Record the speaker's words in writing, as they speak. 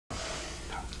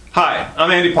Hi,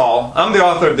 I'm Andy Paul. I'm the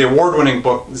author of the award-winning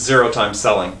book, Zero Time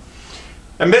Selling.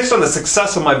 And based on the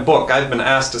success of my book, I've been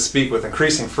asked to speak with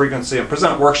increasing frequency and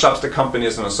present workshops to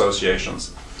companies and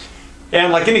associations.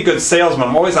 And like any good salesman,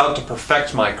 I'm always out to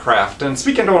perfect my craft. And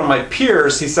speaking to one of my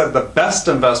peers, he said the best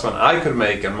investment I could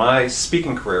make in my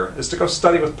speaking career is to go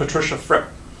study with Patricia Fripp.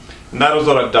 And that is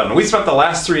what I've done. We spent the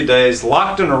last 3 days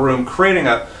locked in a room creating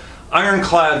an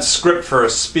ironclad script for a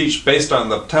speech based on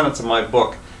the tenets of my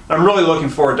book. I'm really looking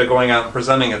forward to going out and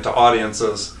presenting it to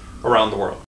audiences around the world.